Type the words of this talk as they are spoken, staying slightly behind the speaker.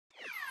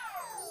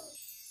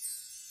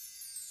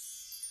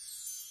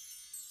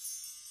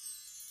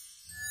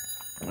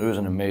It was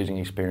an amazing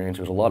experience.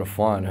 It was a lot of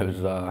fun. It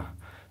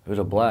was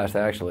a blast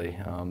actually.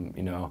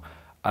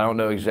 I don't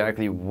know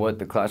exactly what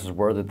the classes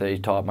were that they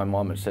taught my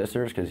mom and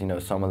sisters, because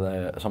some of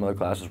the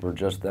classes were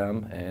just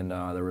them, and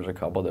there was a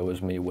couple that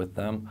was me with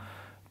them.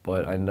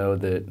 But I know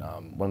that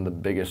one of the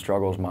biggest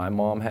struggles my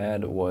mom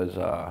had was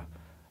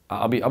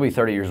I'll be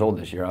 30 years old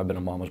this year. I've been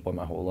a mama's boy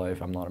my whole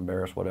life. I'm not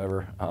embarrassed,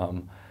 whatever.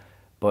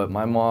 But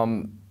my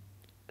mom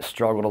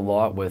struggled a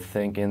lot with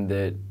thinking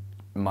that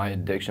my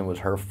addiction was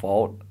her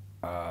fault.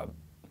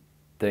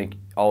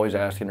 Always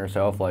asking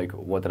herself, like,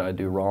 what did I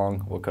do wrong?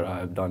 What could I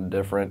have done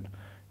different?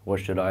 What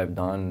should I have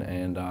done?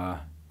 And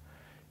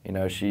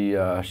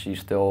she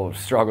still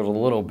struggles a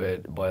little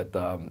bit, but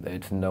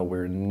it's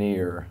nowhere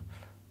near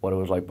what it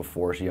was like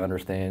before. She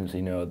understands,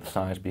 the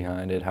science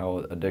behind it,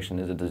 how addiction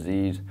is a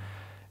disease,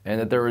 and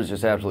that there was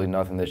just absolutely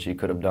nothing that she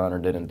could have done or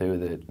didn't do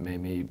that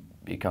made me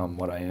become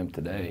what I am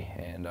today.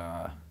 And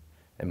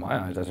in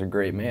my eyes, that's a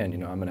great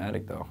man. I'm an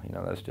addict, though.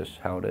 That's just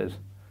how it is.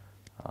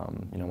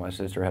 My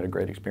sister had a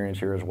great experience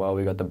here as well.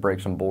 We got to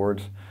break some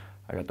boards.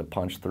 I got to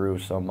punch through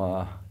some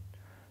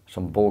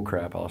bull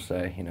crap, I'll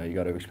say. You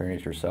got to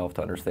experience yourself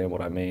to understand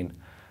what I mean.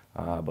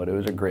 But it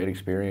was a great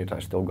experience. I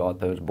still got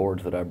those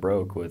boards that I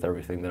broke with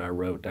everything that I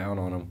wrote down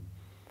on them.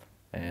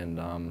 And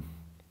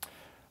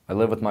I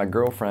live with my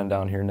girlfriend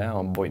down here now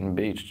in Boynton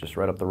Beach, just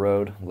right up the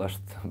road,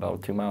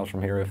 about 2 miles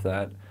from here, if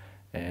that.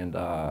 And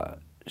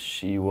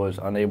she was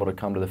unable to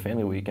come to the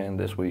family weekend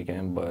this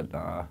weekend, but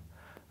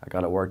I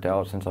got it worked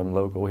out, since I'm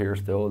local here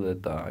still,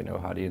 that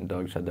Heidi and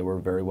Doug said they were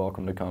very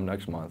welcome to come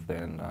next month,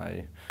 and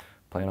I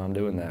plan on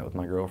doing that with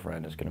my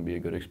girlfriend. It's going to be a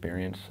good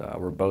experience.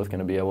 We're both going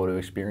to be able to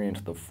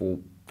experience the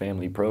full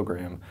family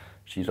program.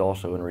 She's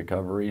also in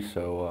recovery,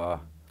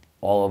 so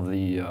all of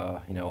the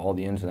all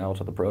the ins and outs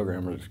of the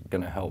program is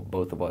going to help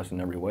both of us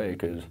in every way,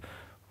 because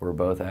we're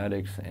both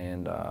addicts,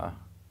 and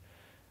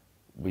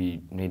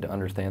we need to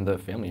understand the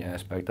family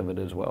aspect of it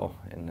as well.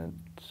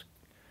 And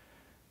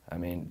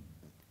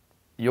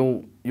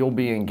you'll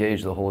be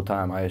engaged the whole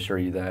time, I assure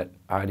you that.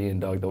 Heidi and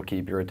Doug, they'll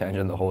keep your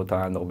attention the whole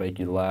time. They'll make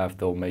you laugh.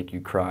 They'll make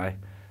you cry.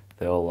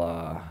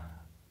 They'll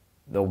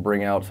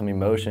bring out some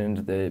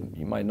emotions that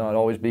you might not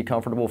always be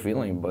comfortable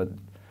feeling. But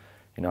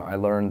I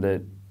learned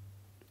that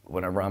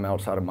whenever I'm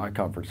outside of my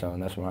comfort zone,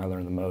 that's when I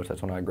learn the most.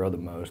 That's when I grow the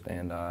most,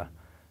 and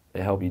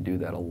they help you do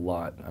that a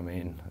lot.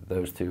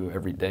 Those two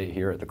every day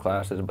here at the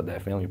classes, but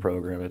that family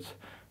program, it's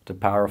a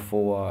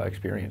powerful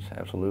experience.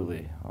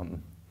 Absolutely.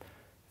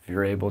 If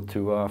you're able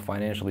to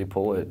financially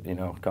pull it,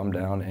 come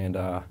down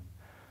and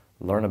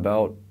learn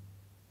about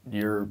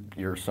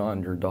your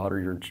son, your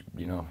daughter,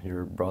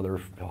 your brother,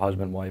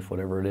 husband, wife,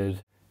 whatever it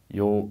is,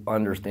 you'll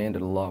understand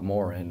it a lot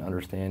more and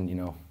understand,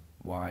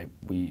 why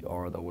we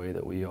are the way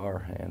that we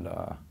are. And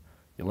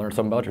you'll learn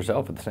something about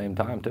yourself at the same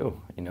time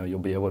too. You'll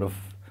be able to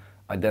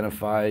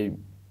identify,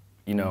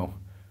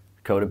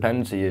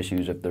 codependency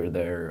issues if they're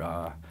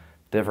there,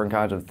 different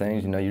kinds of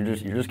things.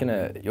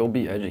 You'll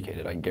be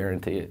educated. I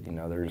guarantee it.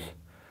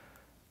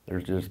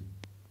 There's just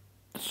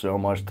so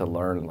much to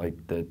learn,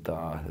 like that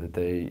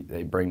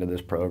they bring to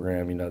this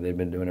program. They've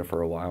been doing it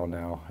for a while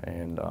now,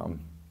 and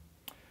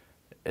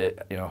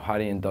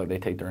Heidi and Doug, they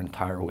take their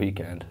entire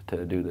weekend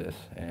to do this,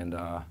 and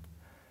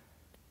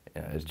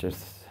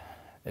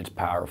it's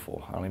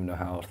powerful. I don't even know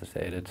how else to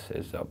say it.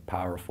 It's a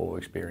powerful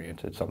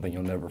experience. It's something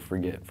you'll never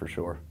forget, for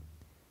sure.